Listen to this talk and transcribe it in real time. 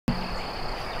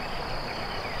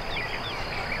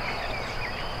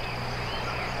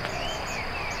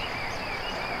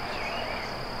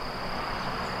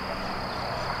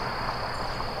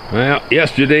Well,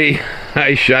 yesterday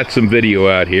I shot some video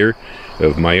out here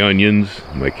of my onions,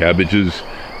 my cabbages,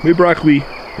 my broccoli,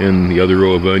 and the other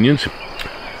row of onions.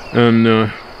 And,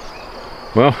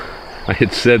 well, I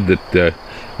had said that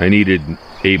I needed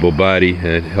able body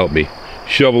to help me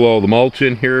shovel all the mulch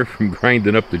in here from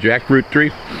grinding up the jackfruit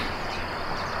tree.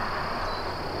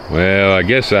 Well, I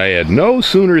guess I had no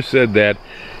sooner said that,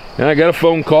 and I got a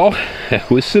phone call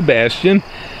with Sebastian.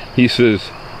 He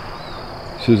says,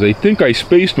 I think I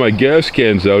spaced my gas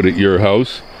cans out at your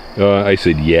house. I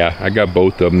said, yeah, I got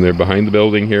both of them. They're behind the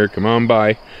building here. Come on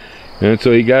by. And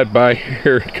so he got by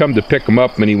here, come to pick them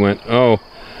up, and he went, oh,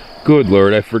 good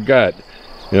Lord, I forgot.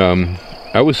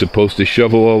 I was supposed to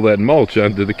shovel all that mulch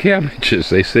onto the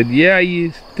cabbages. I said, yeah,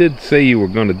 you did say you were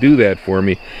going to do that for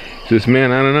me. He says,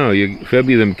 man, I don't know. You fed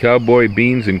me them cowboy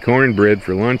beans and cornbread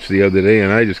for lunch the other day,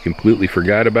 and I just completely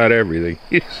forgot about everything.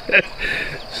 He said.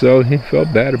 So he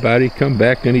felt bad about it. He come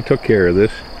back and he took care of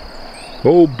this.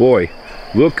 Oh boy,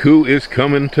 look who is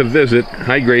coming to visit.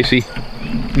 Hi, Gracie.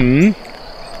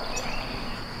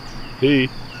 Hey,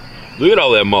 look at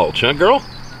all that mulch, huh, girl?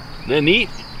 Isn't that neat?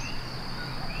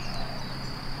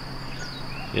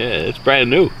 Yeah, it's brand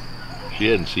new. She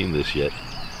hadn't seen this yet.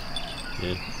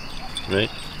 Yeah, right?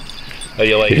 How do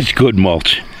you like it? It's good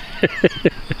mulch.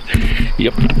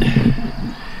 Yep.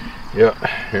 Yeah,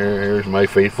 here's my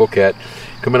faithful cat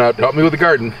coming out to help me with the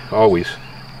garden, always.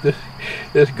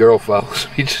 This girl follows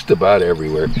me just about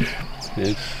everywhere.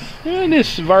 And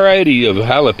this variety of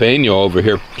jalapeno over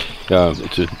here,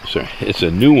 it's a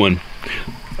new one,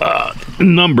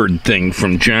 numbered thing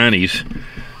from Johnny's.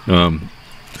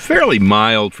 Fairly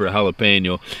mild for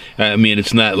jalapeno. I mean,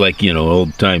 it's not like, you know,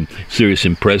 old time serious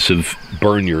impressive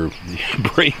burn your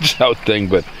brains out thing,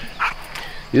 but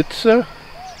it's a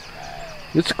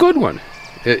good one.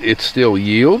 It's still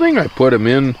yielding. I put them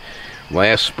in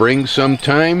last spring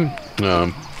sometime.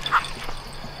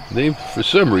 They, for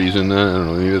some reason, I don't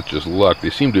know, maybe it's just luck, they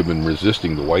seem to have been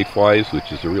resisting the whiteflies,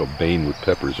 which is a real bane with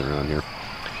peppers around here.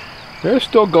 They're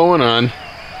still going on.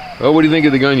 Oh, what do you think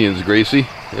of the onions, Gracie?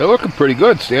 They're looking pretty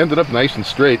good, standing up nice and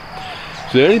straight.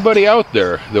 So anybody out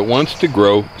there that wants to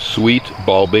grow sweet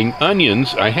bulbing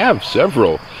onions, I have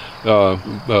several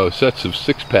sets of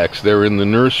 6-packs there in the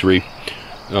nursery.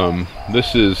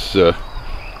 This is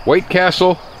White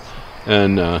Castle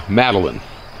and Madeline.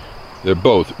 They're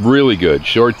both really good.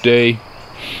 Short day,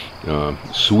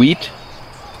 sweet,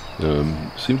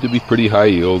 seem to be pretty high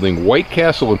yielding. White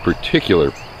Castle in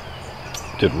particular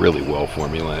did really well for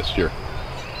me last year.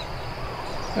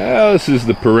 This is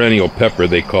the perennial pepper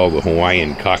they call the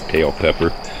Hawaiian cocktail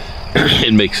pepper.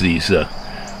 It makes these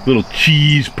little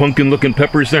cheese pumpkin looking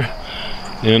peppers there.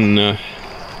 And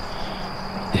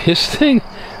this thing,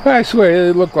 I swear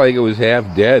it looked like it was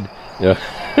half dead.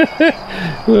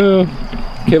 Well,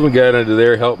 Kevin got under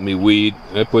there, helped me weed.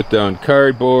 I put down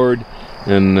cardboard,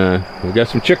 and we got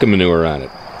some chicken manure on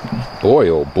it. Boy,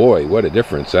 oh boy, what a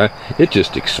difference, huh? It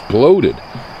just exploded.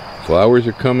 Flowers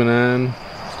are coming on,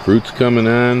 fruit's coming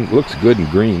on. Looks good and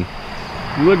green.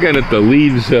 Looking at the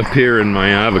leaves up here in my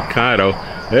avocado,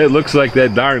 it looks like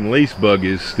that darn lace bug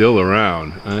is still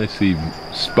around. I see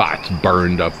spots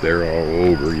burned up there all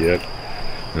over yet.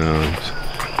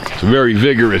 It's a very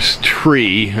vigorous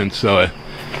tree, and so it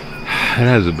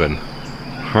hasn't been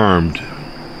harmed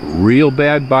real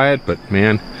bad by it, but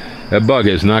man, that bug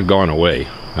has not gone away.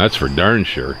 That's for darn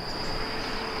sure.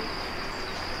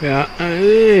 Yeah,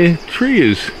 the tree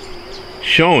is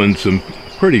showing some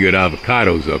pretty good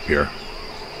avocados up here.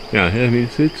 Yeah, I mean,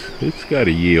 it's got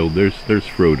a yield. There's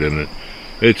fruit in it.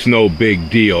 It's no big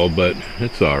deal, but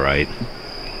it's all right.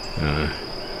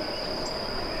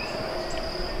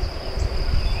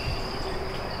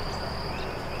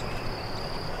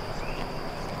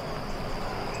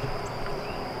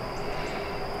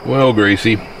 Well,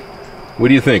 Gracie, what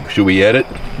do you think? Should we edit?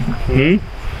 You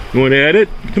want to edit?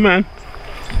 Come on.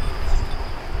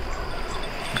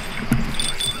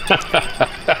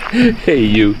 Hey,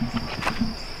 you.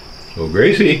 Oh,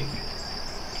 Gracie.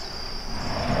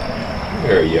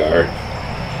 There you are.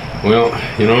 Well,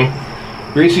 you know,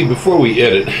 Gracie, before we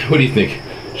edit, what do you think?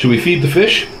 Should we feed the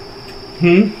fish?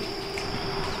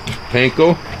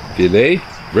 Panko, filet,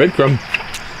 breadcrumb.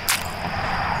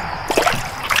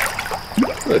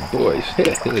 Good boys. Look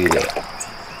at that.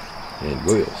 And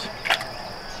boils.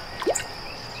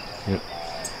 Yep.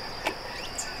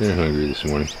 They're hungry this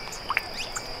morning.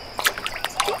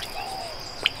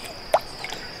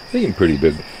 I think I'm pretty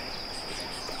big.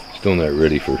 Still not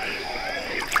ready for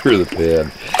the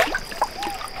pad.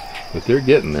 But they're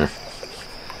getting there.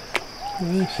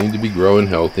 They seem to be growing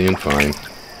healthy and fine.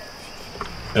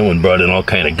 That one brought in all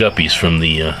kind of guppies from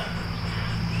the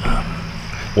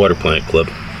water plant club.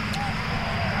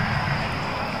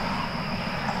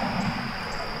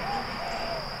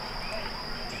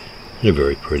 They're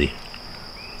very pretty.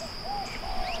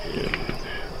 Yeah.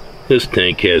 This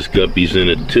tank has guppies in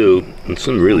it too, and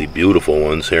some really beautiful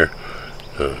ones here.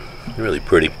 Really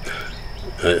pretty.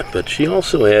 But she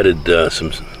also added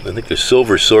some, I think there's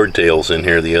silver swordtails in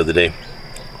here the other day.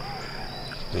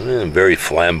 Very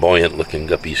flamboyant looking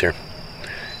guppies here.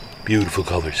 Beautiful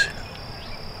colors.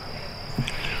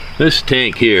 This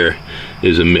tank here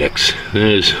is a mix.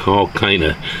 There's all kind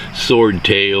of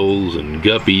swordtails and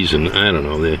guppies, and I don't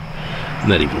know, I'm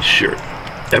not even sure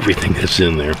everything that's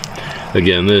in there.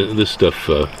 Again, this stuff,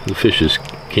 the fishes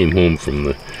came home from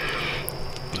the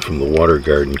water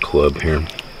garden club here.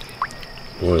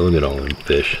 Boy, look at all them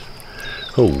fish.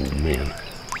 Oh man.